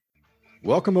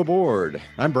Welcome aboard.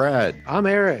 I'm Brad. I'm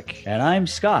Eric. And I'm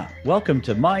Scott. Welcome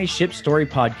to My Ship Story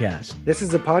Podcast. This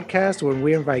is a podcast where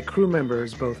we invite crew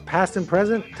members, both past and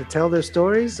present, to tell their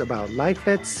stories about life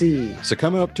at sea. So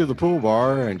come up to the pool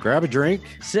bar and grab a drink.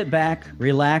 Sit back,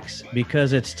 relax,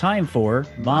 because it's time for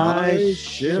My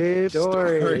Ship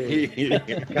Story.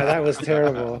 God, that was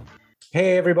terrible.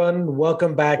 Hey everyone,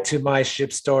 welcome back to My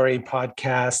Ship Story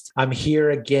podcast. I'm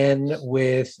here again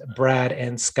with Brad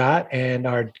and Scott, and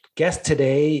our guest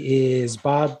today is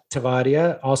Bob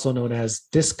Tavadia, also known as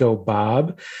Disco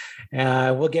Bob.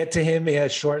 We'll get to him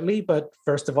shortly, but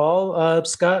first of all,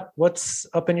 Scott, what's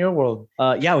up in your world?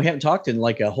 We haven't talked in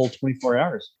like a whole 24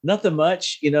 hours. Nothing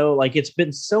much, like it's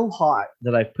been so hot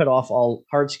that I've put off all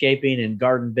hardscaping and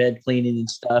garden bed cleaning and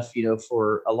stuff,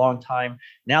 for a long time.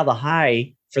 Now the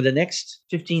high for the next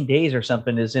 15 days or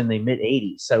something is in the mid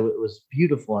 80s. So it was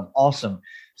beautiful and awesome.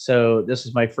 So this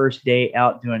is my first day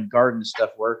out doing garden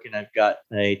stuff work. And I've got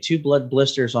 2 blood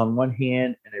blisters on one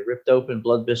hand and a ripped open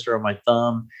blood blister on my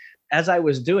thumb. As I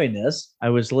was doing this, I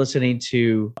was listening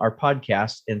to our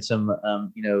podcast and some,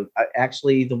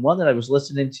 actually the one that I was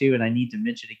listening to, and I need to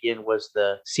mention again, was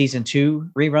the season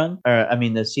 2 rerun,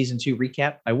 the season 2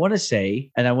 recap. I want to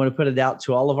say, and I want to put it out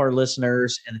to all of our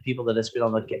listeners and the people that have been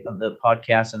on the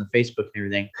podcast and the Facebook and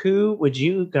everything. Who would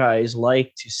you guys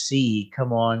like to see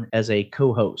come on as a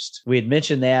co-host? We had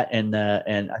mentioned that, and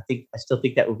I still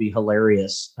think that would be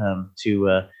hilarious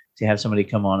to have somebody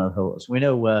come on as a host. We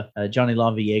know Johnny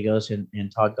Laviegos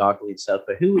and Todd Gockley and stuff,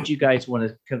 but who would you guys want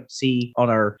to come see on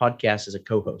our podcast as a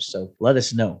co-host? So let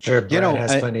us know. Sure, Brad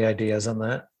has plenty of ideas on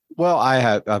that. Well, I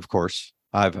have, of course.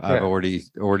 I've already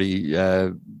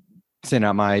sent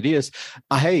out my ideas.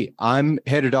 Hey, I'm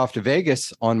headed off to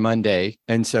Vegas on Monday,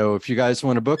 and so if you guys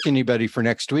want to book anybody for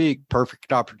next week,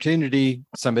 perfect opportunity,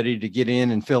 somebody to get in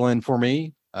and fill in for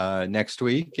me next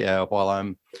week while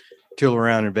I'm tooling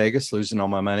around in Vegas, losing all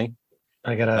my money.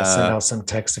 I gotta send out some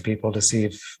texts to people to see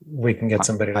if we can get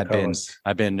somebody to co-host.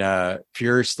 I've been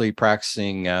furiously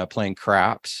practicing playing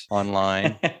craps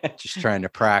online, just trying to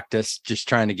practice, just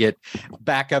trying to get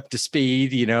back up to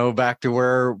speed. Back to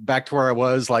where I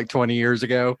was like 20 years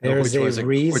ago,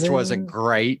 which wasn't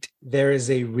great. There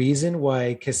is a reason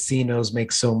why casinos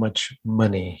make so much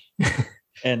money.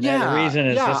 And the reason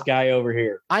is this guy over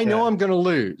here. I know I'm going to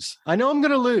lose.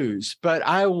 But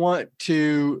I want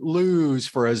to lose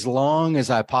for as long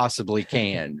as I possibly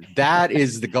can. That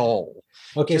is the goal.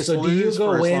 Okay, so do you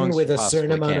go in with a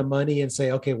certain amount of money and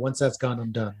say, okay, once that's gone,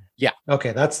 I'm done? Yeah.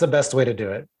 Okay, that's the best way to do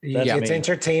it. It's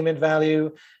entertainment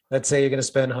value. Let's say you're going to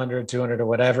spend 100, 200 or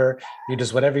whatever. You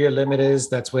just, whatever your limit is,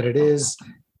 that's what it is.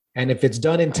 And if it's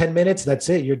done in 10 minutes, that's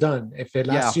it. You're done. If it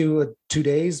lasts you 2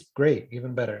 days, great,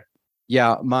 even better.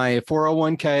 Yeah, my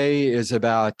 401k is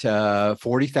about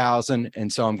 40,000,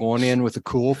 and so I'm going in with a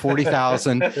cool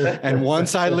 40,000. And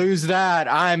once I lose that,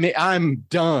 I'm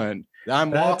done.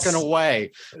 I'm walking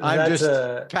away. I'm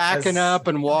just packing up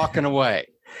and walking away.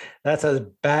 That's as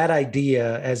bad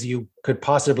idea as you could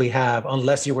possibly have,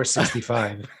 unless you were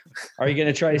 65. Are you going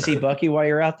to try to see Bucky while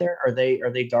you're out there? Are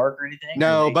they dark or anything?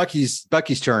 No, Bucky's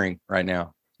touring right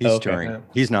now. He's touring.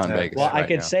 He's not in Vegas. Well, I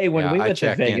could say when we went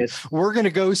to Vegas, we're going to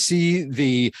go see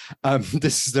the.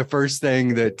 This is the first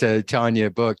thing that Tanya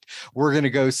booked. We're going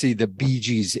to go see the Bee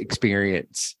Gees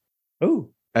Experience. Oh,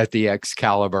 at the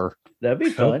Excalibur. That'd be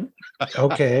fun.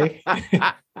 Okay.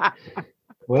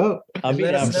 Well,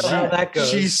 let us know how that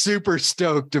goes. She's super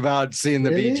stoked about seeing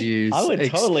the Bee Gees. I would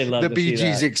totally love the to Bee see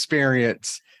Gees that.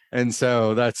 Experience, and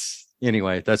so that's.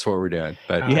 Anyway, that's what we're doing.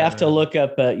 But you have to look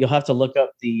up. You'll have to look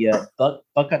up the I don't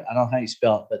know how you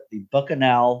spell it, but the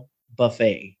Bacchanal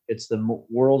Buffet. It's the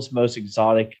world's most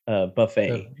exotic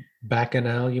buffet.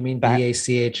 Bacchanal, you mean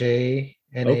BACHANAL?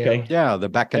 Okay, yeah, the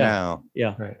Bacchanal.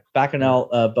 Yeah, right.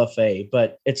 Bacchanal Buffet,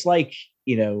 but it's like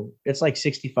it's like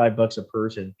 $65 a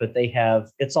person, but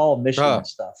it's all Michelin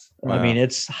stuff. Wow. I mean,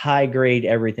 it's high grade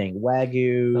everything.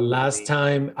 Wagyu. The last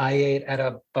time I ate at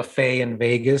a buffet in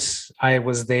Vegas, I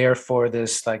was there for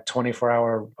this like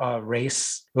 24-hour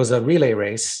race. It was a relay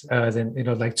race, like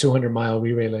 200-mile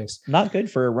relay race. Not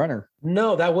good for a runner.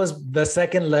 No, that was the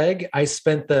second leg.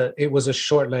 It was a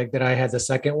short leg that I had the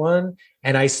second one,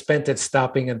 and I spent it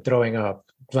stopping and throwing up.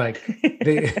 Like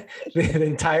the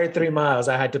entire 3 miles,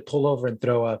 I had to pull over and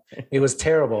throw up. It was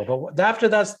terrible. But after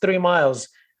those 3 miles,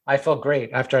 I felt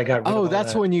great after I got rid of all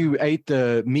that's that. when you ate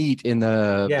the meat in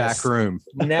the back room.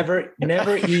 Never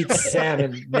eat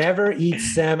salmon. Never eat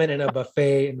salmon in a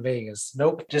buffet in Vegas.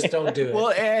 Nope, just don't do it.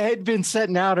 Well, it had been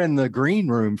sitting out in the green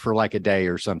room for like a day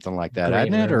or something like that,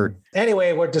 hadn't it? Or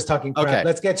anyway, we're just talking crap. Okay.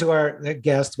 Let's get to our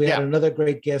guest. We had another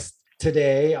great guest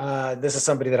today. This is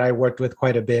somebody that I worked with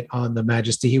quite a bit on the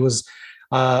Majesty. He was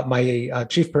my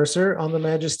chief purser on the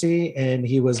Majesty, and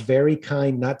he was very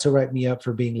kind not to write me up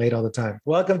for being late all the time.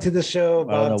 Welcome to the show,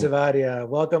 Bob Tavadia.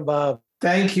 Welcome, Bob.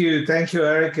 Thank you,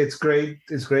 Eric. It's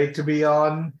great to be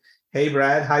on. Hey,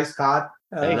 Brad. Hi, Scott.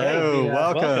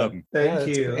 Welcome.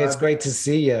 Thank you. It's great to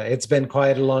see you. It's been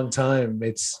quite a long time.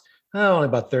 It's only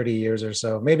about 30 years or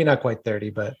so, maybe not quite 30,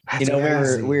 but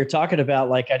we were talking about,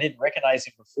 like, I didn't recognize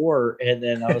him before. And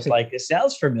then I was like, it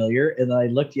sounds familiar. And I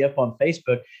looked you up on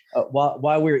Facebook.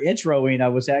 While we were introing, I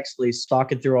was actually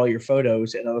stalking through all your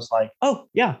photos, and I was like, oh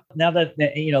yeah. Now that,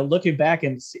 looking back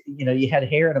and, you had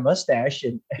hair and a mustache,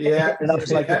 and, and I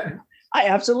was like, I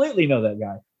absolutely know that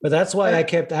guy. But that's why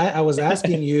I was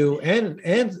asking you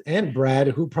and Brad,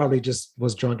 who probably just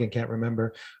was drunk and can't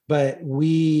remember, but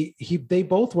they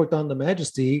both worked on the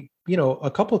Majesty,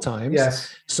 a couple times.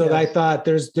 Yes. So yes. I thought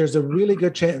there's a really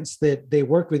good chance that they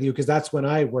worked with you, because that's when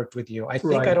I worked with you. I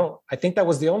think that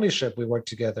was the only ship we worked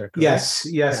together. Correct?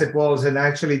 Yes, it was. And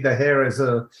actually the hair has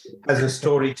a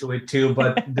story to it too.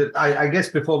 But I guess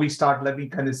before we start, let me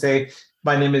kind of say,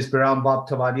 my name is Biram Bob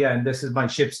Tavadia, and this is my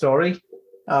ship story.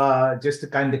 Just to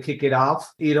kind of kick it off,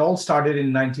 it all started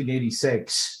in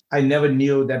 1986. I never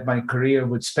knew that my career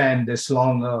would span this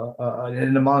long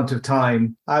an amount of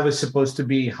time. I was supposed to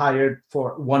be hired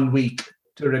for 1 week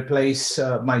to replace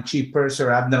my chief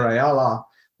purser, Abner Ayala,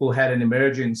 who had an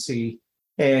emergency,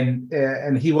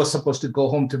 and he was supposed to go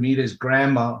home to meet his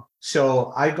grandma.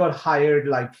 So I got hired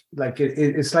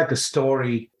it's like a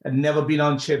story. I'd never been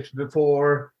on ships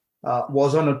before.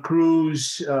 Was on a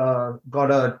cruise, got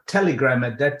a telegram.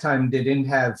 At that time, they didn't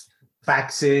have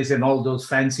faxes and all those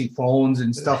fancy phones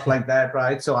and stuff like that,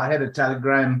 right? So I had a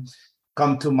telegram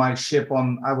come to my ship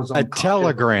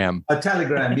telegram. A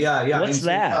telegram, yeah. What's in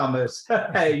that? St. Thomas.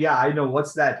 Yeah, I know.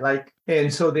 What's that?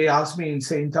 And so they asked me in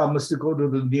St. Thomas to go to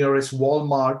the nearest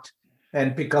Walmart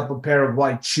and pick up a pair of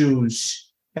white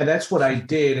shoes. And that's what I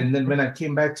did. And then when I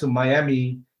came back to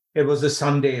Miami, it was a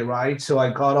Sunday, right? So I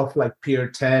got off Pier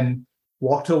 10,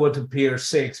 walked over to Pier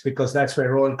 6, because that's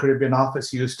where Royal Caribbean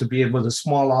office used to be. It was a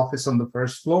small office on the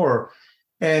first floor.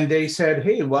 And they said,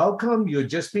 hey, welcome. You've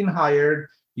just been hired.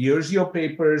 Here's your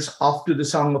papers, off to the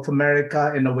Song of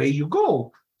America, and away you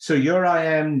go. So here I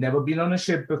am, never been on a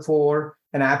ship before,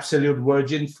 an absolute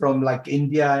virgin from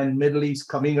India and Middle East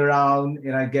coming around.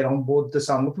 And I get on board the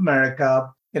Song of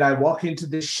America. And I walk into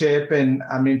this ship, and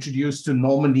I'm introduced to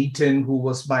Norman Eaton, who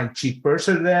was my chief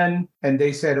purser then. And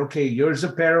they said, okay, here's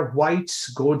a pair of whites,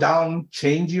 go down,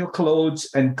 change your clothes,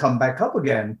 and come back up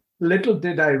again. Little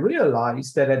did I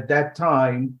realize that at that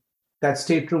time, that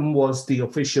stateroom was the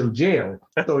official jail.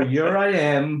 So here I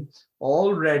am,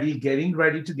 already getting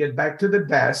ready to get back to the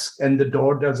desk, and the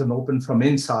door doesn't open from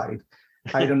inside.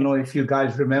 I don't know if you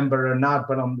guys remember or not,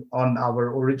 but on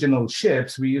our original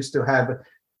ships, we used to have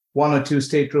 1 or 2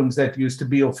 staterooms that used to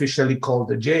be officially called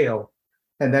the jail.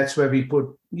 And that's where we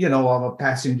put, our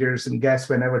passengers and guests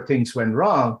whenever things went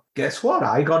wrong. Guess what?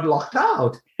 I got locked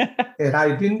out. And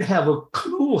I didn't have a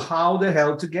clue how the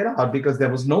hell to get out, because there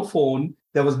was no phone.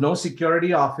 There was no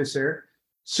security officer.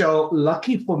 So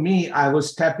lucky for me, I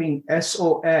was tapping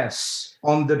SOS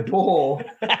on the door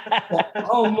for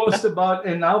almost about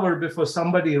an hour before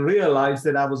somebody realized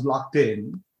that I was locked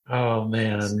in. Oh,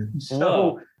 man.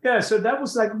 So that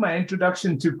was my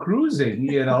introduction to cruising,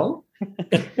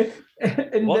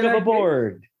 And welcome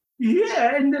aboard.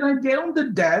 And then I get on the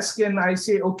desk and I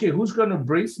say, okay, who's going to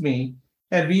brief me?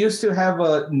 And we used to have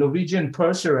a Norwegian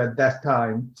purser at that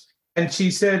time. And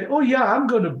she said, oh, yeah, I'm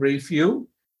going to brief you.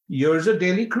 Here's a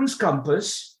daily cruise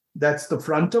compass. That's the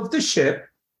front of the ship.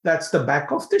 That's the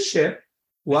back of the ship.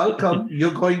 Welcome.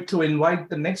 You're going to invite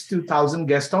the next 2,000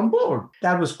 guests on board.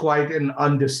 That was quite an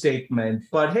understatement.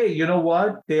 But hey, you know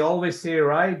what? They always say,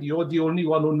 right? You're the only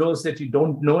one who knows that you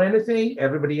don't know anything.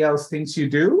 Everybody else thinks you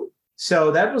do. So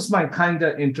that was my kind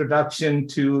of introduction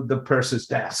to the purser's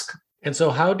desk. And so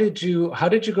how did you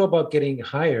go about getting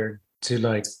hired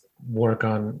to work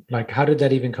on, how did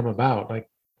that even come about?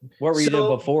 What were you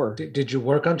doing before? Did you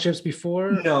work on ships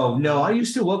before? No. I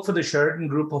used to work for the Sheraton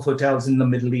Group of hotels in the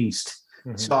Middle East.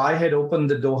 Mm-hmm. So I had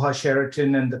opened the Doha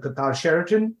Sheraton and the Qatar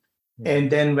Sheraton. Mm-hmm.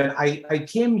 And then when I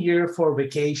came here for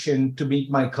vacation to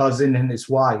meet my cousin and his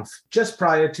wife, just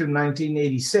prior to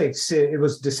 1986, it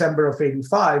was December of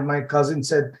 85, my cousin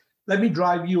said, let me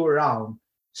drive you around.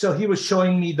 So he was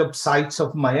showing me the sights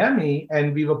of Miami,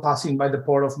 and we were passing by the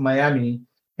port of Miami.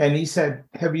 And he said,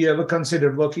 have you ever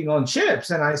considered working on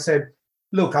ships? And I said,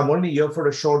 look, I'm only here for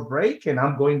a short break and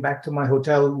I'm going back to my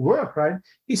hotel work, right?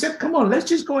 He said, come on, let's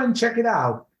just go and check it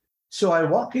out. So I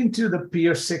walk into the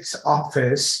Pier 6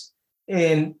 office,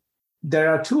 and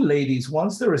there are 2 ladies.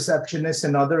 One's the receptionist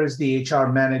and other is the HR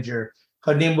manager.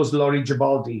 Her name was Lori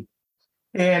Gibaldi.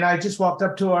 And I just walked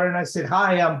up to her and I said,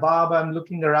 "Hi, I'm Bob. I'm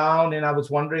looking around and I was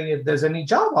wondering if there's any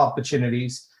job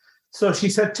opportunities." So she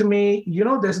said to me,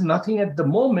 "There's nothing at the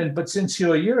moment, but since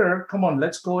you're here, come on,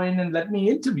 let's go in and let me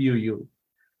interview you.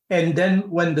 And then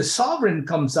when the Sovereign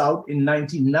comes out in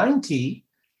 1990,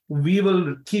 we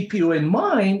will keep you in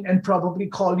mind and probably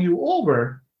call you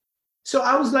over." So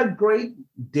I was like, great,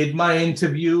 did my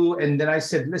interview. And then I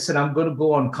said, "Listen, I'm going to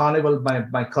go on Carnival.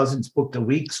 My cousins booked a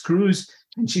week's cruise."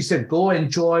 And she said, "Go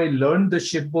enjoy, learn the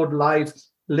shipboard life."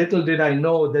 Little did I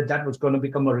know that was going to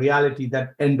become a reality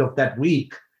that end of that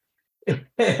week.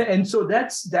 And so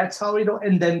that's how it.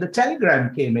 And then the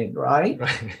telegram came in, right?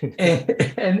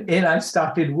 and I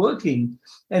started working.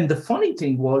 And the funny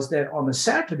thing was that on a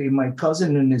Saturday, my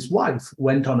cousin and his wife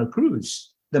went on a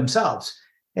cruise themselves,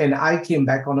 and I came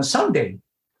back on a Sunday,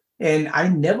 and I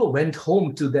never went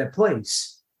home to their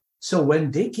place. So when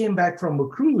they came back from a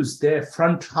cruise, their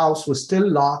front house was still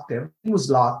locked, everything was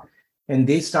locked. And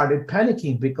they started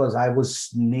panicking because I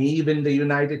was naive in the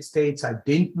United States. I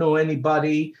didn't know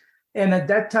anybody. And at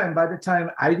that time, by the time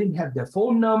I didn't have their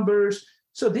phone numbers,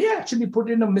 so they actually put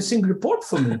in a missing report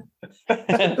for me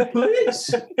to the police.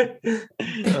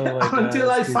 Until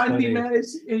I finally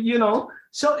managed,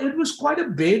 So it was quite a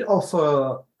bit of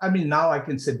now I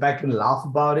can sit back and laugh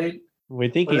about it. We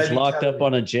think he's locked up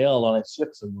on a jail on a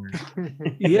ship somewhere.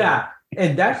 Yeah.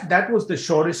 And that was the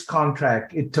shortest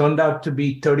contract. It turned out to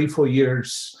be 34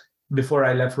 years before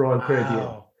I left Royal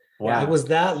Caribbean. Wow. It was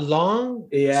that long?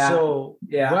 Yeah. So,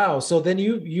 yeah. Wow. So then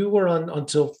you were on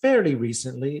until fairly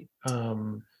recently.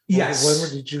 Yes.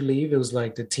 When did you leave? It was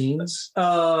like the teens?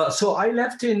 So I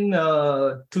left in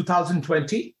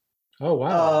 2020. Oh,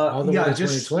 wow. All the way to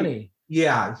 2020.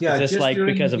 Yeah. Just like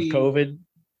because of COVID?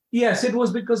 Yes, it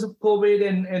was because of COVID.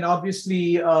 And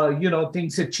obviously,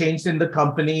 things had changed in the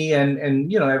company and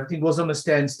everything was on a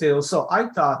standstill. So I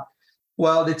thought,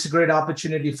 well, it's a great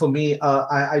opportunity for me.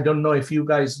 I don't know if you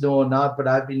guys know or not, but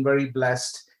I've been very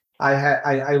blessed.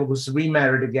 I was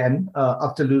remarried again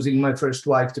after losing my first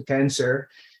wife to cancer,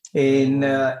 and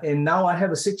now I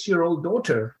have a 6-year-old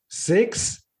daughter.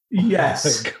 6?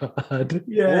 Yes. Oh my God.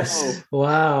 Yes.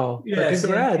 Wow. Yes.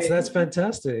 Congrats. That's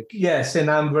fantastic. Yes, and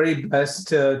I'm very blessed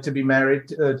to be married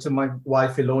to my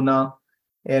wife Ilona,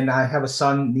 and I have a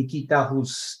son Nikita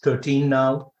who's 13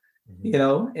 now.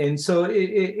 And so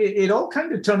it all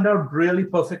kind of turned out really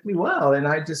perfectly well. And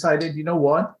I decided,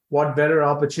 what better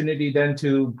opportunity than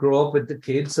to grow up with the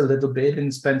kids a little bit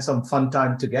and spend some fun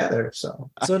time together. So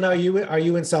now are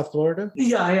you in South Florida?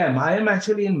 Yeah, I am. I am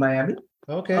actually in Miami.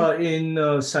 Okay.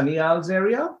 In Sunny Isles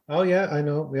area. Oh, yeah, I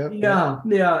know.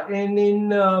 Yeah. And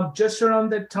in just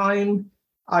around that time,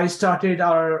 I started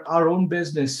our own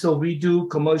business. So we do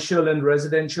commercial and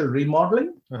residential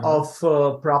remodeling of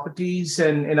properties.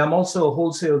 And I'm also a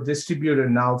wholesale distributor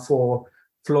now for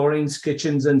floorings,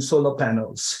 kitchens, and solar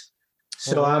panels.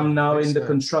 So I'm now in the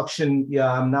construction.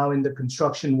 Yeah, I'm now in the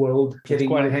construction world. Getting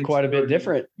quite a bit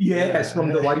different. Yes, from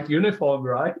the white uniform,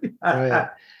 right? Right.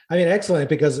 I mean, excellent,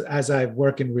 because as I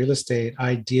work in real estate,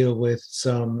 I deal with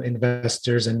some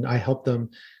investors and I help them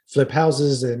flip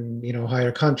houses and,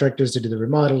 hire contractors to do the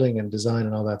remodeling and design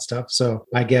and all that stuff. So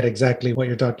I get exactly what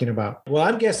you're talking about. Well,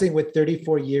 I'm guessing with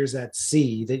 34 years at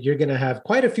sea that you're going to have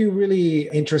quite a few really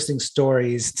interesting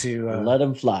stories to let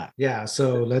them fly. Yeah.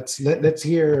 So let's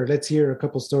hear a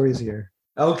couple stories here.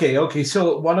 Okay.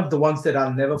 So one of the ones that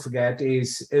I'll never forget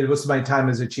is it was my time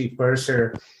as a chief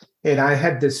purser. And I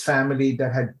had this family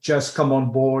that had just come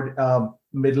on board,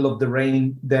 middle of the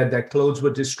rain. Their clothes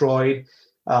were destroyed.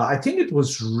 I think it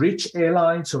was Rich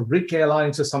Airlines or Rick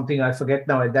Airlines or something. I forget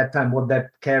now at that time what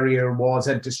that carrier was,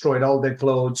 had destroyed all their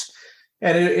clothes.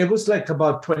 And it was like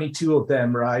about 22 of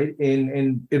them, right?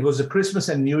 And it was a Christmas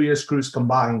and New Year's cruise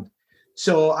combined.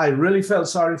 So I really felt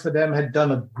sorry for them, had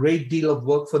done a great deal of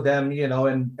work for them,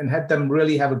 and had them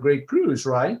really have a great cruise,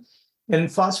 right?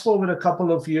 And fast forward a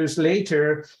couple of years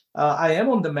later, I am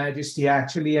on the Majesty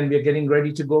actually, and we're getting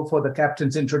ready to go for the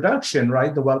captain's introduction,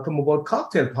 right? The welcome aboard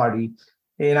cocktail party.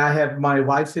 And I have my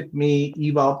wife with me,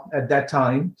 Eva, at that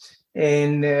time.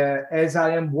 And as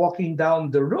I am walking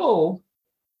down the row,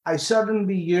 I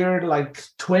suddenly hear like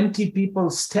 20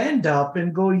 people stand up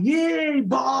and go, "Yay,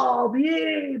 Bob,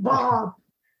 yay, Bob."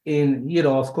 And,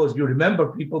 of course, you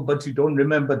remember people, but you don't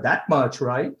remember that much,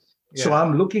 right? Yeah. So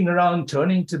I'm looking around,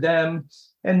 turning to them.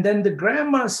 And then the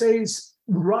grandma says,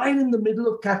 right in the middle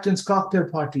of Captain's cocktail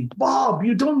party, "Bob,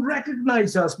 you don't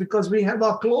recognize us because we have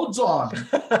our clothes on."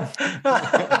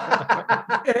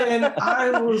 And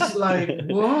I was like,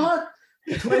 what?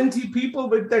 20 people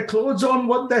with their clothes on.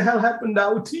 What the hell happened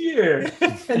out here?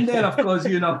 And then, of course,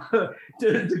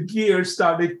 the gears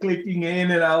started clicking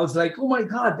in, and I was like, oh my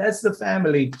God, that's the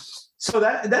family. So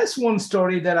that's one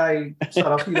story that I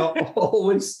sort of,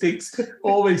 always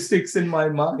sticks in my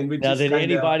mind. Now, did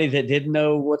anybody that didn't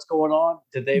know what's going on?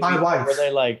 Did they? My wife. Were they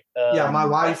like? My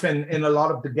wife and a lot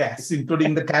of the guests,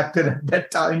 including the captain at that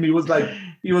time. He was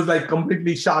like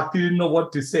completely shocked. He didn't know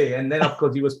what to say. And then, of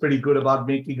course, he was pretty good about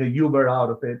making a humor out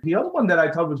of it. The other one that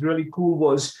I thought was really cool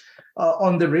was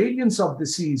on the Radiance of the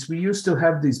Seas. We used to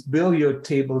have these billiard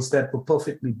tables that were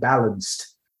perfectly balanced.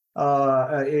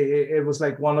 It was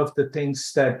like one of the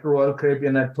things that Royal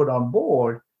Caribbean had put on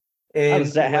board. And how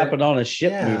does that happen on a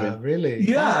ship moving? Really?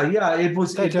 Yeah. It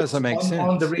was. That doesn't make sense.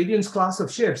 On the Radiance class of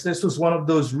ships, this was one of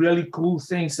those really cool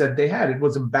things that they had. It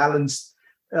was a balanced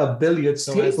billiards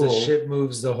table. As the ship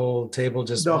moves, the whole table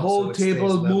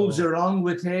table moves around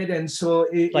with it, and so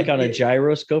like on a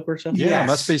gyroscope or something. Yeah, it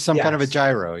must be some kind of a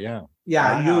gyro. Yeah.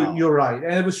 Yeah, Wow. you're right,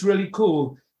 and it was really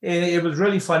cool. And it was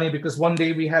really funny because one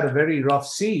day we had a very rough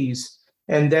seas,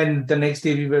 and then the next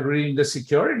day we were reading the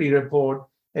security report,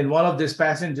 and one of these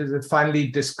passengers had finally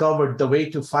discovered the way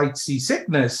to fight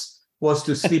seasickness was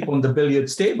to sleep on the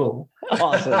billiards table.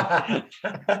 Awesome.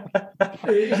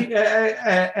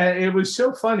 It was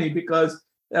so funny because,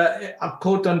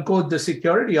 quote unquote, the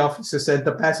security officer said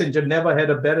the passenger never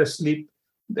had a better sleep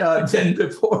than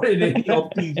before in any of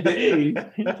these days.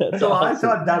 So awesome. I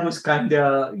thought that was kind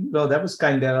of,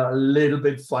 a little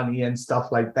bit funny and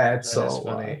stuff like that. That's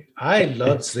funny. I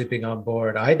loved sleeping on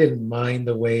board. I didn't mind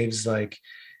the waves. That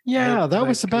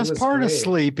was the best part of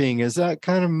sleeping, is that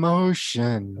kind of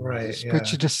motion. Right. Just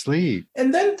put you to sleep.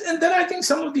 And then I think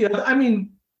some of the other,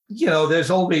 there's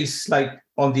always like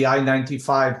on the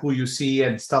I-95 who you see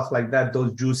and stuff like that,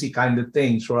 those juicy kind of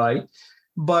things, right?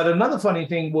 But another funny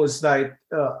thing was like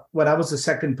when I was a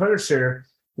second purser,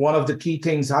 one of the key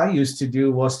things I used to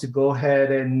do was to go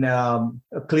ahead and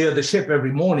clear the ship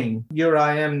every morning. Here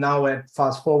I am now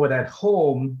fast forward at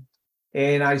home,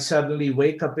 and I suddenly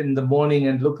wake up in the morning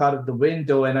and look out of the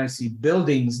window and I see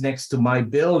buildings next to my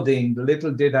building.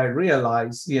 Little did I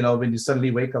realize, when you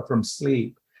suddenly wake up from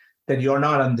sleep, that you're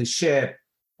not on the ship.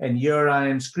 And here I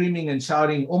am screaming and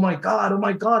shouting, oh my God,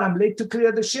 I'm late to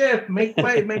clear the ship. Make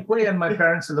way, make way. And my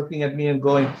parents are looking at me and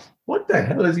going, what the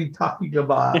hell is he talking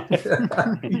about?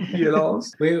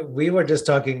 We were just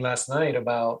talking last night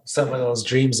about some of those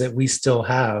dreams that we still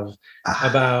have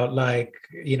about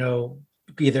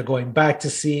either going back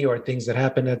to sea or things that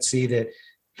happen at sea, that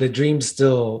the dreams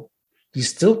you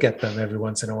still get them every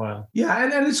once in a while. Yeah,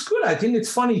 and it's good. I think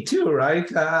it's funny too,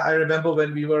 right? I remember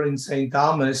when we were in St.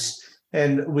 Thomas,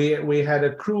 and we had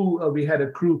a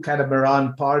crew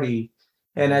catamaran party,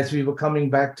 and as we were coming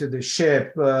back to the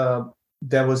ship,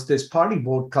 there was this party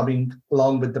boat coming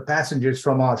along with the passengers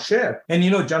from our ship. And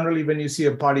generally when you see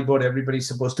a party boat, everybody's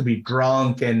supposed to be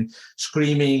drunk and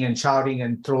screaming and shouting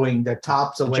and throwing their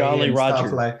tops away. Jolly and Roger.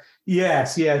 Stuff like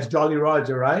yes, Jolly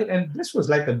Roger, right? And this was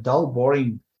like a dull,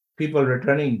 boring people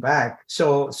returning back.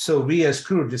 So we as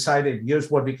crew decided,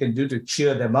 here's what we can do to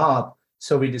cheer them up.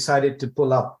 So we decided to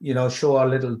pull up, show our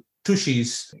little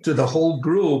tushies to the whole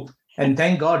group. And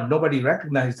thank God nobody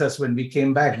recognized us when we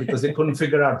came back, because they couldn't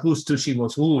figure out whose tushy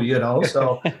was who,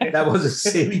 So that was a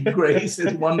saving grace,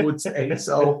 as one would say.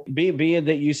 So being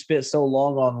that you spent so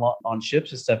long on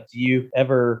ships and stuff, do you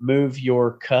ever move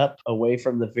your cup away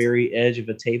from the very edge of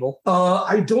a table?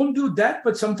 I don't do that,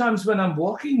 but sometimes when I'm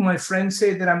walking, my friends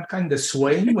say that I'm kind of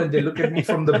swaying when they look at me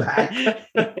from the back.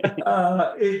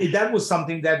 That was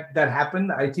something that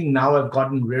happened. I think now I've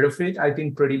gotten rid of it, I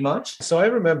think, pretty much. So I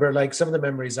remember some of the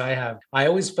memories I have. I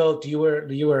always felt you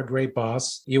were a great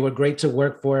boss. You were great to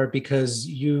work for, because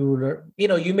you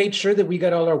made sure that we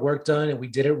got all our work done and we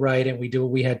did it right and we did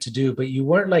what we had to do. But you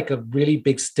weren't like a really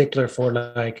big stickler for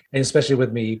and especially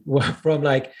with me, from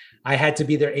I had to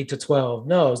be there 8 to 12.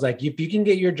 No, it was like, if you can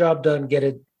get your job done, get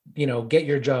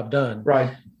your job done.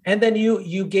 Right. And then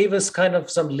you gave us kind of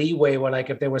some leeway where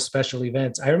if there were special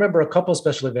events. I remember a couple of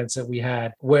special events that we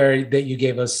had that you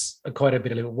gave us quite a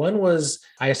bit of leeway. One was,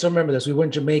 I still remember this, we were in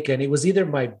Jamaica, and it was either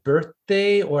my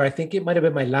birthday or I think it might have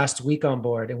been my last week on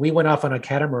board. And we went off on a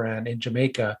catamaran in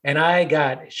Jamaica, and I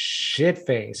got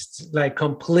shit-faced,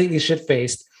 completely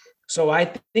shit-faced. So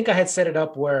I think I had set it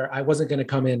up where I wasn't going to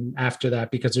come in after that,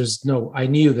 because I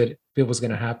knew that it was going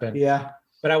to happen. Yeah.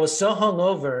 But I was so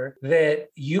hungover that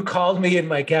you called me in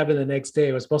my cabin the next day.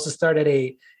 It was supposed to start at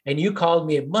 8, and you called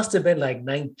me. It must have been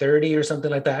 9:30 or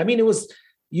something like that. I mean, it was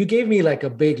you gave me like a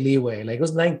big leeway. Like it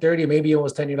was 9:30, maybe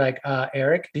almost 10. You're like,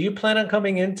 Eric, do you plan on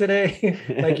coming in today?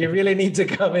 Like you really need to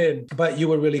come in. But you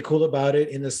were really cool about it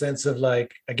in the sense of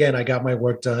like, again, I got my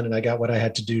work done and I got what I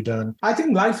had to do done. I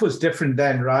think life was different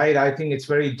then, right? I think it's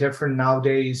very different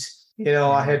nowadays. You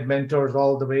know, I had mentors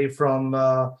all the way from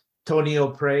Tony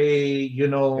O'Prey,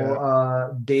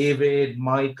 David,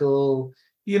 Michael.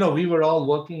 You know, we were all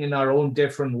working in our own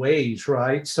different ways,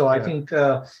 right? So I think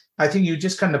you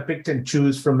just kind of picked and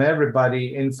choose from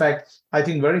everybody. In fact, I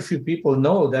think very few people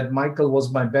know that Michael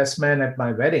was my best man at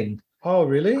my wedding. Oh,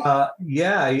 really?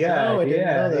 Yeah.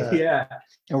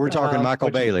 And we're talking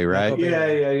Michael Bailey, right? Yeah.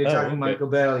 You're talking Michael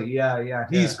Bailey. Yeah.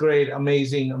 He's great,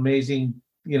 amazing, amazing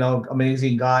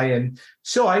guy. And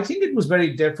so I think it was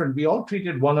very different. We all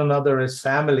treated one another as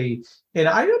family. And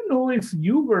I don't know if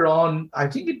you were on, I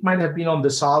think it might have been on the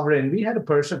Sovereign. We had a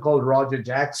person called Roger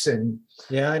Jackson.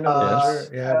 Yeah, I know Roger.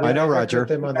 Yeah, I know Roger.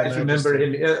 You guys remember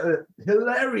him?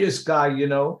 Hilarious guy,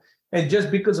 And just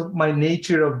because of my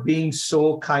nature of being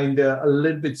so kind of a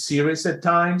little bit serious at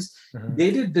times,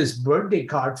 they did this birthday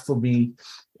card for me.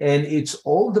 And it's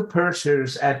all the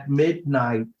pursers at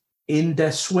midnight in their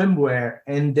swimwear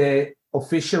and their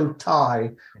official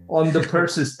tie on the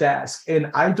purser's desk.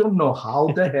 And I don't know how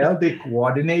the hell they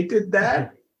coordinated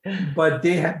that, but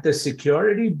they had the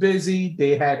security busy.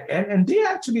 They had, and they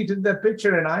actually did that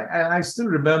picture. And I still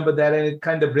remember that. And it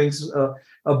kind of brings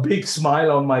a big smile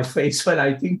on my face when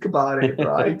I think about it,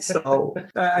 right? So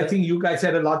I think you guys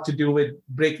had a lot to do with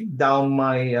breaking down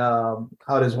my,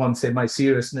 how does one say, my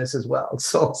seriousness as well.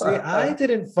 So see, I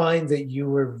didn't find that you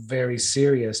were very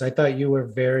serious. I thought you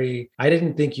were I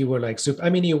didn't think you were like super.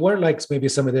 I mean, you weren't like maybe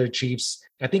some of their chiefs.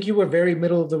 I think you were very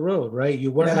middle of the road, right?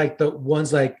 You weren't like the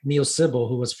ones like Neil Sybil,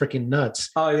 who was freaking nuts.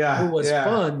 Oh, yeah. Who was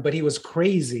fun, but he was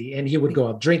crazy. And he would go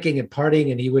out drinking and partying,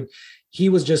 and he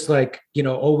was just like,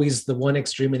 always the one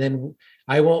extreme. And then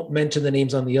I won't mention the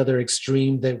names on the other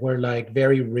extreme that were like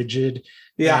very rigid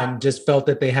and just felt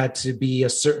that they had to be a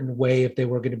certain way if they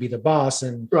were going to be the boss.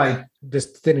 And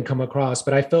this didn't come across,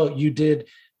 but I felt you did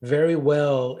very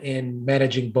well in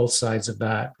managing both sides of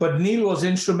that. But Neil was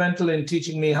instrumental in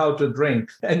teaching me how to drink.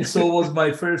 And so was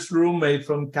my first roommate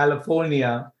from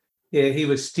California. Yeah, he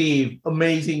was Steve,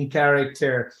 amazing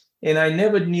character. And I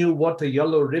never knew what a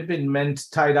yellow ribbon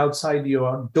meant tied outside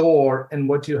your door and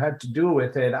what you had to do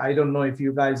with it. I don't know if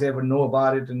you guys ever know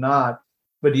about it or not,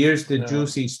 but here's the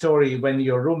juicy story. When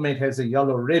your roommate has a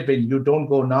yellow ribbon, you don't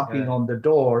go knocking on the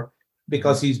door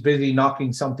because he's busy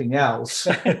knocking something else.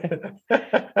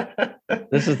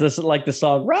 This is like the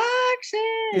song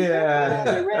Roxanne.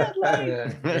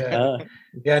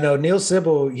 No, Neil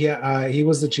Sybil. He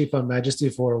was the chief on Majesty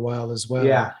for a while as well.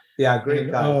 Yeah, great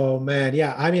guy. Oh man,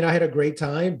 yeah. I mean, I had a great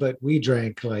time, but we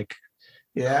drank like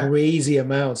crazy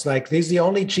amounts. Like he's the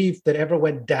only chief that ever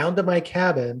went down to my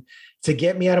cabin to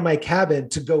get me out of my cabin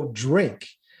to go drink.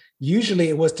 Usually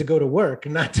it was to go to work,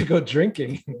 not to go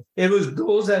drinking. It was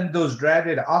those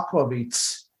dreaded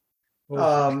aquavits.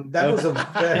 That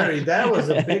was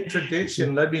a big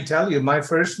tradition. Let me tell you, my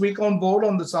first week on board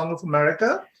on the Song of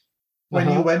America, when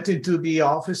you went into the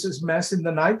officers' mess in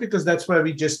the night, because that's where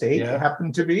we just ate,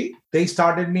 happened to be, they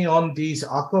started me on these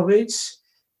aquavits.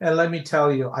 And let me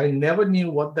tell you, I never knew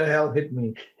what the hell hit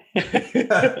me.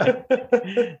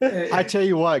 I tell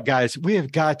you what, guys, we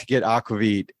have got to get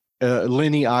Aquavit.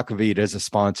 Lenny Aquavit as a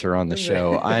sponsor on the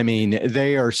show. I mean,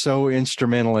 they are so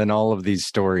instrumental in all of these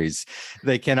stories.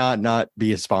 They cannot not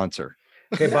be a sponsor.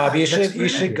 Okay, Bob, you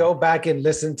should go back and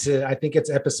listen to, I think it's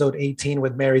episode 18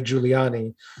 with Mary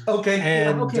Giuliani. Okay.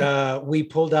 And we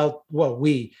pulled out,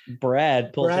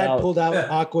 Brad pulled out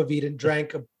Aquavit and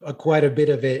drank quite a bit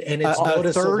of it. And it's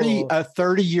noticeable. A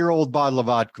 30-year-old bottle of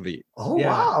Aquavit. Oh,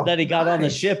 wow. That he got on the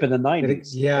ship in the 90s.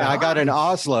 Yeah. I got in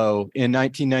Oslo in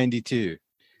 1992.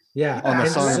 Yeah. On the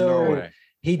Song of Norway.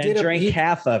 He drank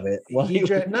half of it.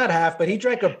 Not half, but he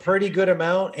drank a pretty good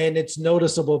amount, and it's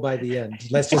noticeable by the end.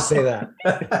 Let's just say that.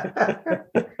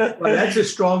 Well, that's a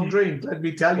strong drink, let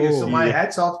me tell you. So my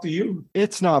hat's off to you.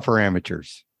 It's not for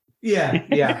amateurs.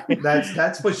 Yeah,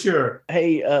 that's for sure.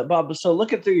 Hey, Bob, so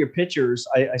looking through your pictures,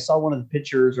 I saw one of the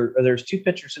pictures, or there's two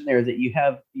pictures in there that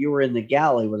you were in the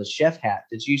galley with a chef hat.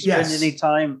 Did you spend any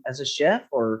time as a chef,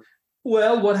 or?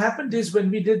 Well, what happened is when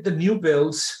we did the new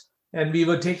builds, and we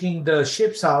were taking the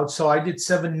ships out. So I did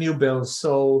 7 new builds.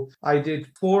 So I did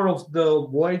 4 of the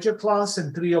Voyager class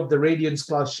and 3 of the Radiance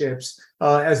class ships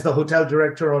as the hotel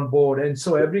director on board. And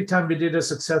so every time we did a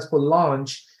successful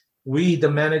launch, the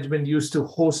management used to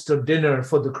host a dinner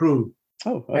for the crew.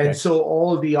 Oh, okay. And so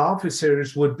all the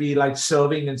officers would be like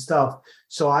serving and stuff.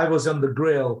 So I was on the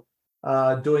grill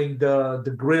doing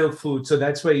the grill food. So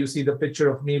that's where you see the picture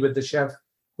of me with the chef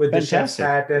with the chef's Fantastic.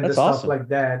 hat and That's the stuff awesome. like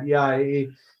that. Yeah,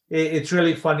 it's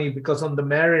really funny because on the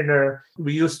Mariner,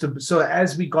 we used to, so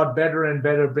as we got better and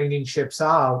better bringing ships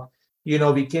out,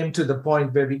 we came to the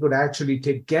point where we could actually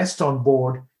take guests on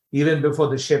board even before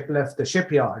the ship left the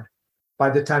shipyard. By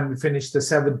the time we finished the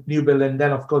seventh new build, and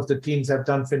then of course the teams have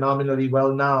done phenomenally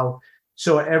well now.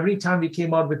 So every time we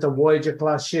came out with a Voyager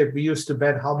class ship, we used to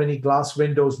bet how many glass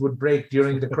windows would break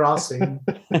during the crossing.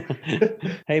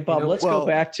 Hey, Bob, let's go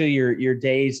back to your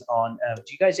days on.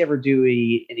 Do you guys ever do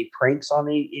any pranks on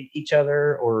each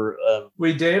other? Or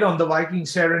we did on the Viking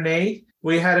Serenade.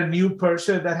 We had a new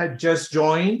purser that had just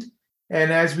joined.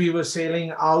 And as we were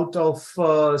sailing out of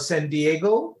San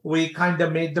Diego, we kind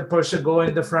of made the purser go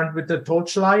in the front with the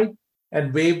torchlight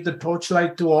and waved the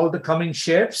torchlight to all the coming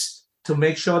ships to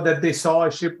make sure that they saw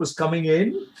a ship was coming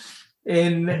in.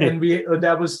 And we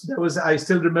that was I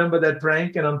still remember that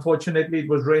prank. And unfortunately, it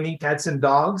was raining cats and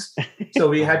dogs, so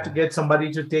we had to get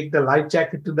somebody to take the life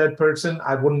jacket to that person.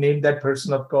 I wouldn't name that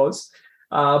person, of course,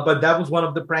 but that was one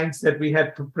of the pranks that we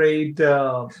had prepared.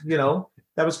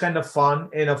 That was kind of fun.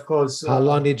 And of course, how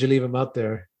long did you leave him out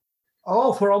there?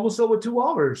 Oh, for almost over 2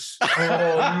 hours.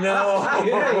 Oh, no.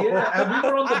 Yeah. And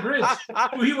we were on the bridge.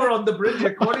 We were on the bridge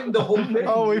recording the whole thing.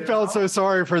 Oh, we felt so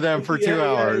sorry for them for 2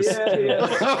 hours.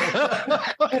 Yeah.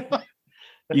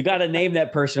 You got to name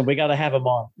that person. We got to have him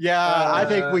on. Yeah, I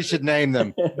think we should name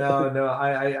them. No.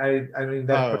 I mean,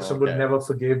 that person would never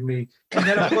forgive me. And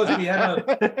then,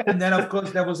 of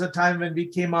course, there was a time when we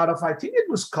came out of, I think it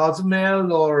was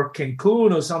Cozumel or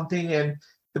Cancun or something, and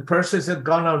the pursers had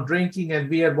gone out drinking, and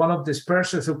we had one of these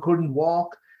pursers who couldn't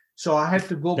walk. So I had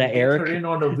to go get her in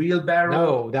on a wheelbarrow.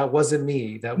 No, that wasn't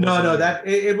me.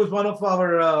 It was one of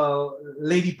our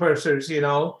lady pursers, And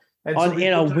so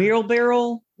in a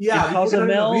wheelbarrow? Yeah, we put her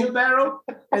in a wheelbarrow,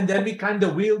 and then we kind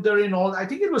of wheeled her in all. I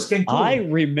think it was Cancun. I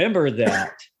remember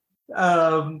that.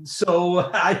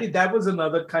 That was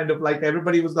another kind of like,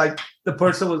 everybody was like, the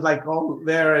person was like, oh,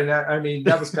 there. And I mean,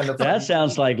 that was kind of that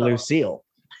sounds like Lucille.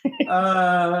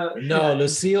 No,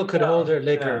 Lucille could hold her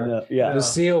liquor.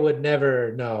 Lucille would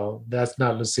never. No, that's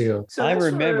not Lucille. So I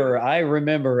remember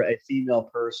a female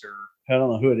purser. I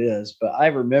don't know who it is, but I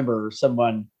remember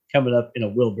someone coming up in a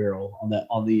wheelbarrow on the.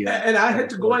 And I had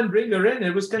to go and bring her in.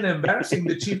 It was kind of embarrassing.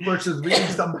 The chief purser bringing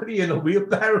somebody in a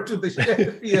wheelbarrow to the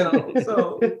ship.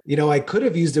 So I could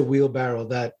have used a wheelbarrow,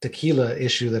 that tequila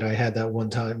issue that I had that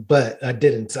one time, but I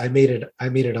didn't. I made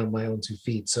it on my own 2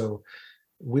 feet. So.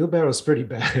 Wheelbarrow is pretty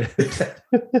bad.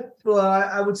 Well,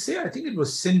 I would say, I think it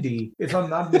was Cindy, if I'm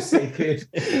not mistaken.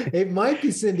 It might be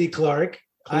Cindy Clark.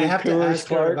 I have to ask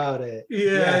her about it.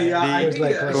 Yeah. I think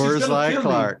Coors Light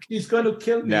Clark. He's going to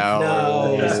kill me.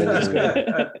 No.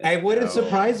 It wouldn't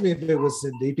surprise me if it was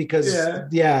Cindy because,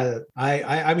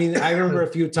 I mean, I remember a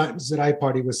few times that I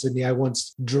partied with Cindy. I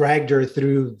once dragged her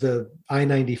through the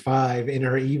I-95 in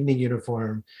her evening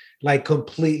uniform, like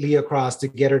completely across to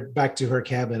get her back to her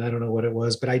cabin. I don't know what it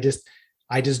was, but I just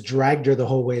dragged her the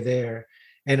whole way there.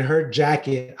 And her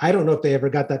jacket, I don't know if they ever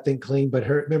got that thing clean, but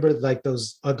remember like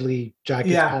those ugly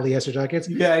jackets, polyester jackets?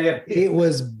 Yeah. It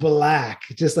was black,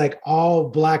 just like all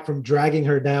black from dragging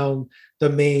her down the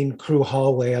main crew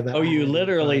hallway. You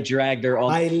literally dragged her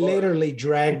on the floor. I literally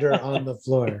dragged her on the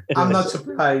floor. I'm not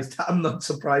surprised. I'm not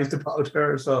surprised about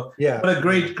her. So, but a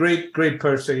great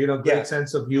person, great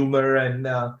sense of humor and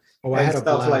I had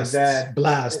stuff like that.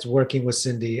 Blast working with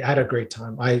Cindy. I had a great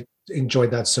time. I enjoyed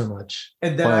that so much.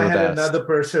 And then I had another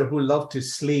person who loved to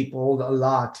sleep a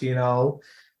lot, and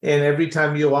every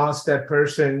time you ask that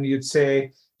person,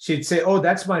 she'd say, oh,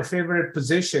 that's my favorite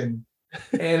position.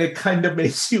 And it kind of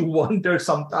makes you wonder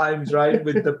sometimes, right,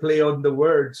 with the play on the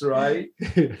words, right?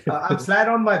 I'm flat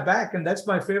on my back and that's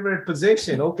my favorite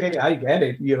position. Okay, I get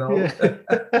it, Yeah.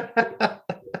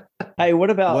 Hey, what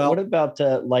about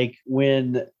like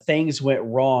when things went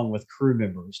wrong with crew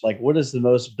members? Like, what is the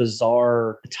most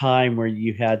bizarre time where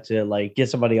you had to like get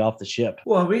somebody off the ship?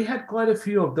 Well, we had quite a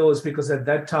few of those because at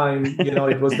that time,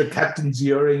 it was the captain's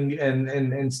earring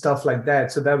and stuff like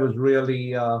that. So that was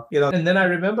really, And then I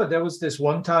remember there was this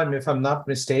one time, if I'm not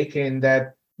mistaken,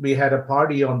 that we had a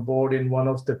party on board in one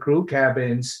of the crew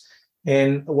cabins,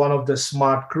 and one of the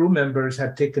smart crew members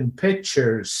had taken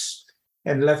pictures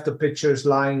and left the pictures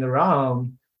lying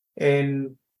around.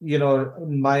 And,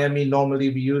 in Miami,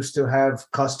 normally we used to have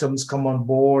customs come on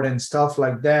board and stuff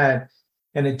like that.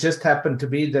 And it just happened to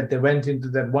be that they went into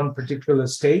that one particular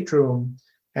stateroom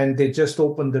and they just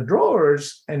opened the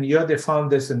drawers, and here they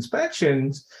found this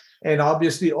inspections. And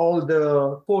obviously all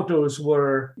the photos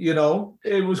were,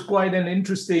 it was quite an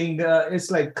interesting,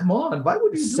 it's like, come on, why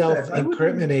would you do that?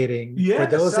 Self-incriminating. Yes,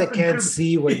 for those that can't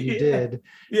see what you did,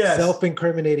 yes.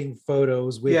 Self-incriminating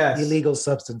photos with illegal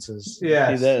substances.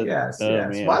 Yes, yes.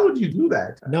 Man. Why would you do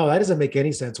that? No, that doesn't make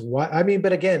any sense. Why? I mean,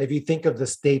 but again, if you think of the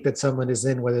state that someone is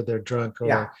in, whether they're drunk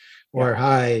or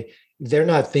high, they're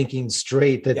not thinking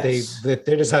straight that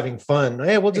they're just having fun.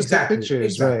 Hey, we'll just take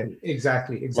pictures, right?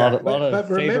 Exactly. But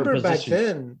remember back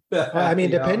then, I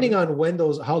mean, depending on when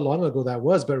how long ago that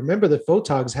was, but remember the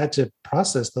photogs had to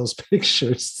process those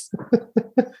pictures.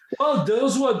 Well,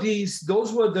 those were the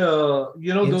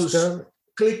those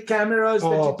click cameras.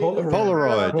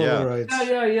 Polaroid.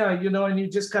 Yeah. And you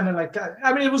just kind of like,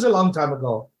 I mean, it was a long time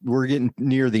ago. We're getting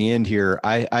near the end here.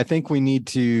 I think we need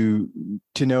to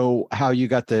know how you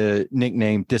got the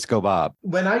nickname Disco Bob.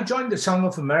 When I joined the Song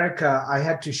of America, I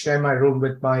had to share my room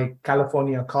with my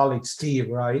California colleague, Steve,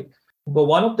 right? But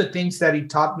one of the things that he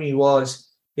taught me was,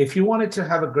 if you wanted to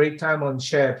have a great time on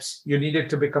ships, you needed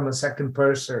to become a second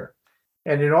purser.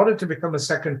 And in order to become a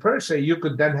second purser, you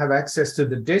could then have access to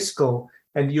the disco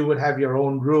and you would have your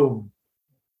own room.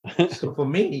 So for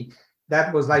me,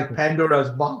 that was like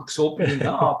Pandora's box opening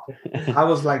up. I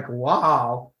was like,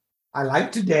 wow, I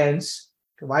like to dance.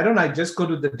 Why don't I just go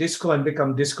to the disco and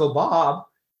become Disco Bob?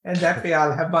 And that way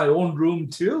I'll have my own room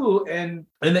too. And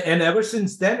ever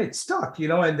since then it stuck,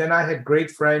 and then I had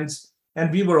great friends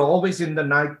and we were always in the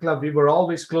nightclub. We were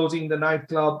always closing the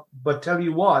nightclub. But tell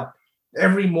you what,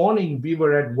 every morning we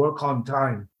were at work on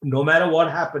time, no matter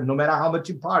what happened, no matter how much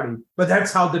you party. But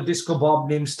that's how the Disco Bob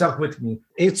name stuck with me.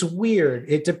 It's weird.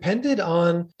 It depended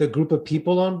on the group of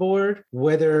people on board,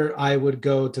 whether I would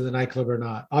go to the nightclub or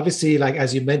not. Obviously, like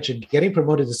as you mentioned, getting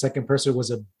promoted to second purser was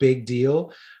a big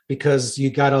deal because you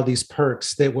got all these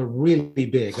perks that were really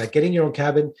big. Like getting your own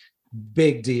cabin,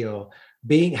 big deal.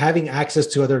 Having access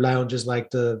to other lounges like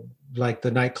the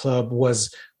nightclub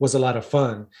was a lot of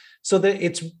fun. So that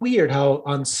it's weird how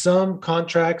on some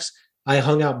contracts I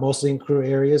hung out mostly in crew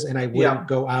areas and I wouldn't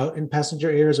go out in passenger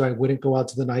areas, or I wouldn't go out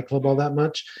to the nightclub all that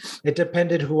much. It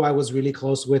depended who I was really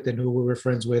close with and who we were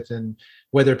friends with and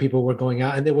whether people were going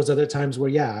out. And there was other times where,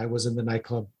 I was in the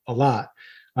nightclub a lot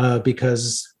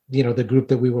because, the group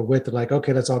that we were with are like,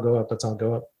 okay, let's all go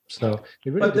up. So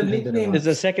it really depended. Is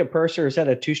the second purser, is that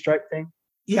a two-stripe thing?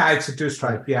 Yeah, it's a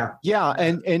two-stripe. Yeah.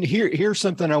 And here's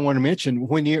something I want to mention.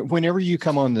 Whenever you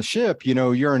come on the ship,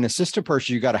 you're an assistant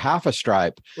purser, you got a half a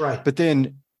stripe. Right. But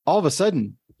then all of a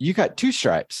sudden you got two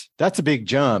stripes. That's a big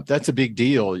jump. That's a big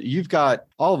deal.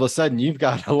 All of a sudden you've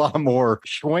got a lot more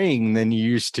swing than you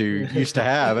used to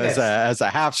have yes. as a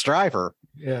half striper.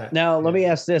 Yeah. Now let me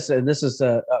ask this, and this is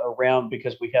around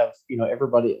because we have,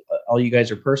 everybody, all you guys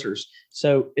are pursers.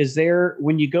 So is there,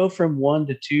 when you go from 1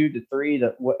 to 2 to 3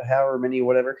 to however many,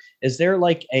 whatever, is there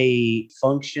like a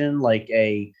function, like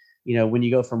when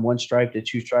you go from 1 stripe to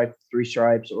 2 stripes, 3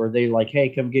 stripes, or are they like, hey,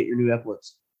 come get your new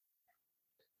epaulets?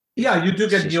 Yeah, you do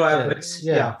get new outlets.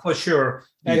 Yeah, for sure.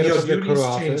 And your duties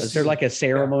change. Is there like a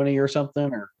ceremony or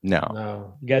something? Or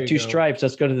no? You got 2 stripes.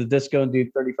 Let's go to the disco and do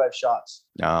 35 shots.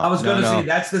 No, I was going to say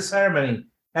that's the ceremony.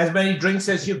 As many drinks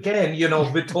as you can.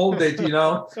 We're told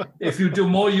that. If you do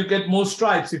more, you get more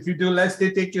stripes. If you do less,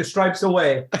 they take your stripes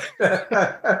away.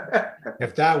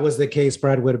 If that was the case,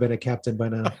 Brad would have been a captain by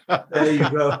now. There you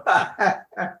go.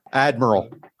 Admiral.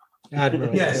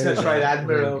 Yes, that's right,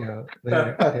 Admiral.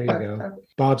 There you go.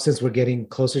 Bob, since we're getting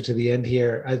closer to the end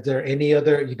here, are there any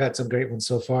other, you've had some great ones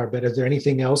so far, but is there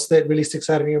anything else that really sticks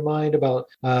out in your mind about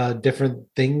different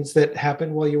things that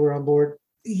happened while you were on board?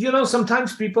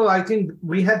 Sometimes people, I think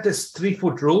we had this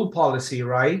 3-foot rule policy,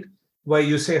 right? Where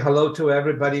you say hello to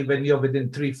everybody when you're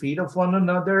within 3 feet of one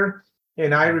another.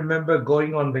 And I remember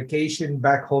going on vacation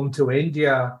back home to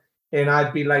India, and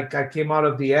I'd be like, I came out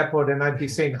of the airport and I'd be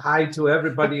saying hi to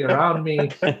everybody around me.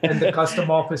 And the custom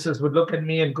officers would look at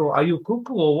me and go, are you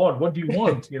cuckoo or what? What do you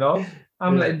want?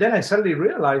 And then I suddenly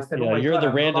realized that you're the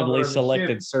randomly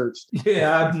selected search.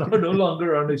 Yeah, I'm no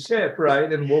longer on a ship,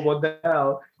 right? And what the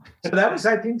hell? So that was,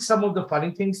 I think, some of the funny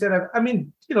things that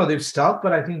they've stuck,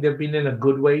 but I think they've been in a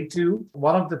good way too.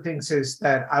 One of the things is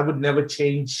that I would never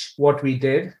change what we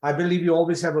did. I believe you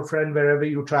always have a friend wherever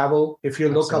you travel. If you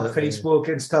look up Facebook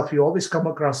and stuff, you always come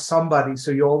across somebody.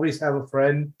 So you always have a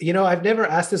friend. I've never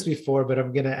asked this before, but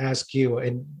I'm going to ask you,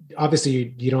 and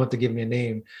obviously you don't have to give me a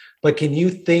name, but can you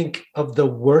think of the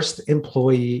worst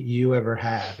employee you ever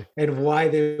had and why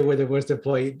they were the worst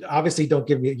employee? Obviously, you don't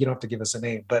have to give us a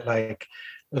name, but like,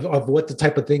 of what the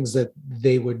type of things that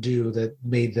they would do that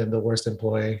made them the worst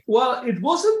employee? Well, it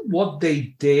wasn't what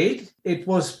they did. It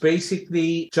was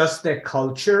basically just their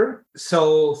culture.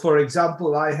 So, for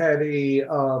example, I had a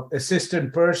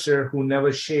assistant purser who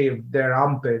never shaved their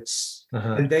armpits,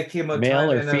 and there came a male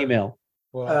time or female.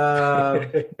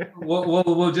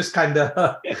 We'll just kind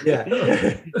of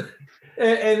yeah.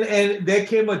 And there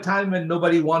came a time when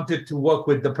nobody wanted to work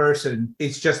with the person.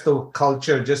 It's just the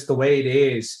culture, just the way it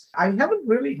is. I haven't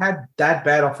really had that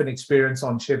bad of an experience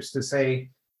on ships to say,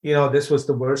 this was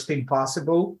the worst thing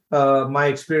possible. My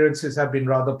experiences have been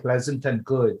rather pleasant and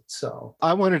good. So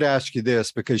I wanted to ask you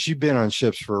this because you've been on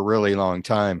ships for a really long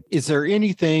time. Is there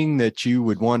anything that you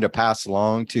would want to pass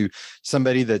along to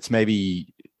somebody that's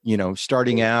maybe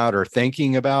starting out or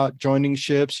thinking about joining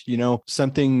ships,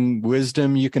 something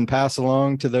wisdom you can pass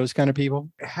along to those kind of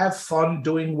people? Have fun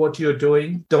doing what you're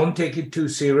doing. Don't take it too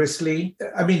seriously.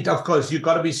 I mean, of course, you've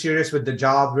got to be serious with the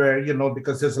job where,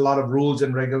 because there's a lot of rules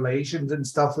and regulations and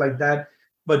stuff like that.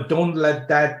 But don't let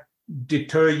that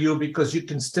deter you because you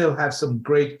can still have some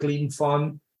great, clean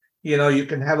fun. You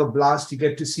can have a blast. You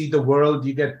get to see the world.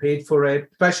 You get paid for it,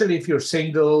 especially if you're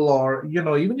single or,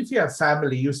 even if you have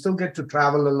family, you still get to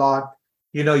travel a lot.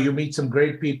 You meet some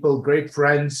great people, great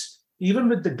friends. Even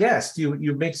with the guests,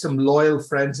 you make some loyal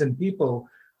friends and people.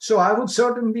 So I would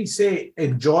certainly say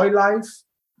enjoy life,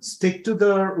 stick to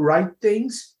the right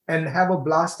things, and have a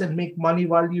blast and make money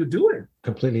while you do it.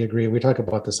 Completely agree. We talk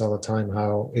about this all the time,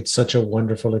 how it's such a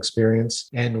wonderful experience.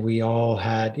 And we all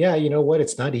had, you know what?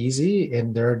 It's not easy.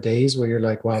 And there are days where you're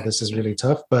like, wow, this is really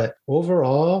tough. But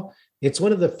overall, it's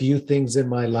one of the few things in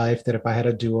my life that if I had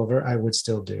a do-over, I would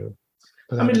still do.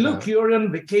 Look, you're on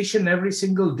vacation every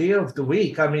single day of the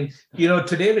week. I mean,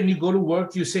 today when you go to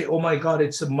work, you say, oh my God,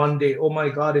 it's a Monday. Oh my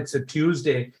God, it's a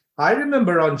Tuesday. I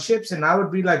remember on ships and I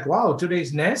would be like, wow,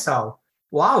 today's Nassau.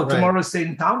 Wow, tomorrow's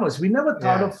St. Thomas. We never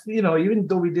thought of, even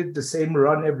though we did the same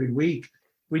run every week,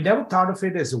 we never thought of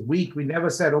it as a week. We never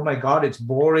said, oh my God, it's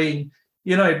boring.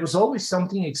 It was always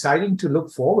something exciting to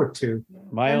look forward to.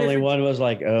 My only one was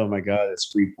like, oh my God,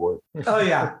 it's Freeport. Oh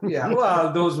yeah.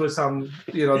 Well, those were some,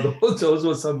 those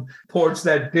were some ports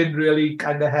that didn't really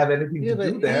kind of have anything to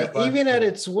do there. But even at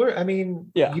its worst,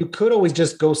 you could always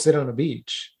just go sit on a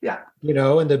beach. Yeah.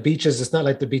 And the beaches, it's not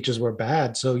like the beaches were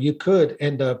bad. So you could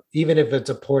end up, even if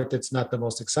it's a port that's not the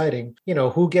most exciting,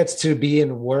 who gets to be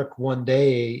in work one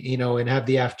day, and have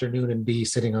the afternoon and be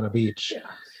sitting on a beach? Yeah.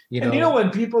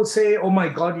 When people say, oh my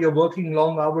God, you're working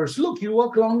long hours, look, you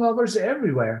work long hours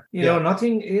everywhere,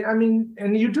 nothing,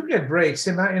 and you do get breaks.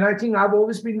 And I think I've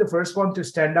always been the first one to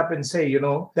stand up and say,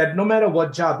 that no matter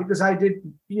what job, because I did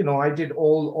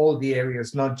all the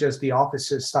areas, not just the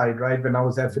offices side, right? When I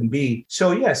was F&B.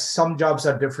 So yes, some jobs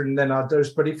are different than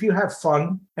others, but if you have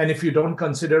fun and if you don't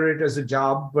consider it as a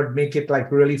job, but make it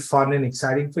like really fun and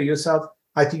exciting for yourself,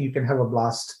 I think you can have a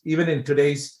blast, even in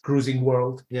today's cruising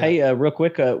world. Yeah. Hey, real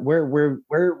quick, where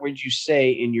would you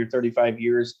say in your 35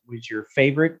 years was your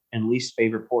favorite and least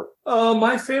favorite port?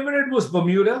 My favorite was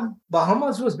Bermuda.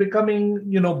 Bahamas was becoming,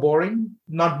 boring.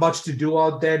 Not much to do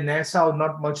out there. Nassau,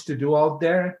 not much to do out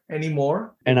there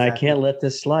anymore. And exactly. I can't let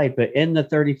this slide, but in the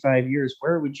 35 years,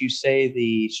 where would you say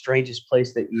the strangest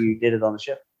place that you did it on the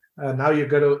ship? Now you're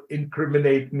going to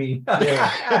incriminate me.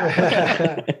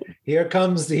 Here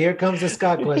comes the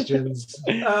Scott questions.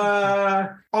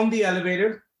 On the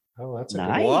elevator. Oh, that's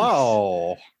nice.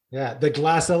 Wow. Yeah, the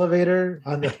glass elevator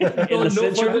on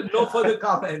the. No further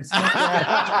comments.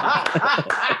 I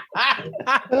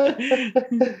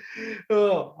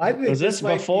think was this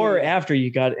before or after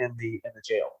you got in the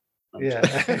jail? Yeah.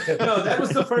 No, that was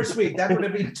the first week. That would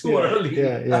have been too early.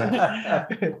 Yeah.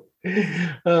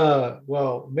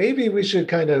 Well, maybe we should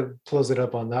kind of close it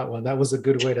up on that one. That was a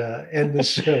good way to end the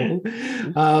show.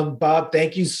 Bob,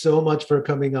 thank you so much for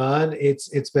coming on. It's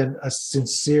been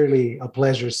sincerely a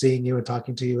pleasure seeing you and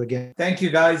talking to you again. Thank you,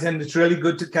 guys, and it's really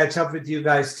good to catch up with you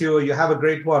guys too. You have a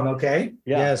great one, okay?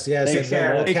 Yeah. Yes. Take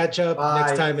care. We'll catch up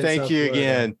next time. Thank you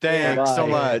again. Thanks so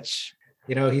much.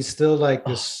 He's still like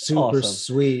this super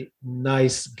sweet,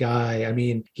 nice guy. I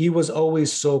mean, he was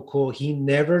always so cool. He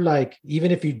never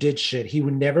even if you did shit, he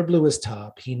would never blew his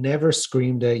top. He never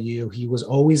screamed at you. He was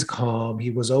always calm.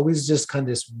 He was always just kind of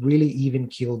this really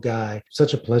even-keeled guy.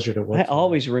 Such a pleasure to work with. I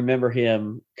always remember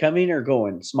him coming or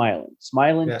going, smiling,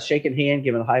 shaking hand,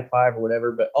 giving a high five or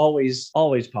whatever, but always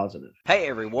positive. Hey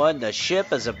everyone, the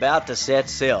ship is about to set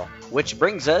sail, which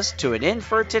brings us to an end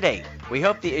for today. We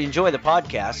hope that you enjoy the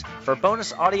podcast. For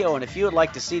bonus audio, and if you would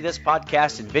like to see this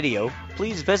podcast in video,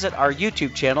 please visit our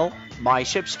YouTube channel, My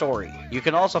Ship Story. You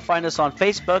can also find us on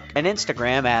Facebook and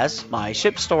Instagram as My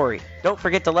Ship Story. Don't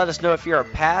forget to let us know if you're a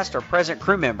past or present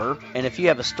crew member, and if you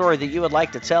have a story that you would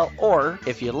like to tell, or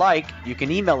if you like, you can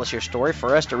email us your story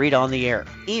for us to read on the air.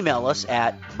 Email us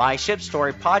at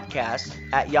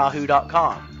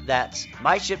myshipstorypodcast@yahoo.com. That's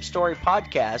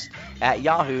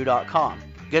myshipstorypodcast@yahoo.com.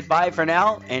 Goodbye for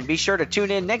now, and be sure to tune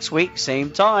in next week,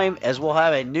 same time, as we'll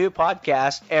have a new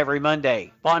podcast every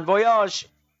Monday. Bon voyage!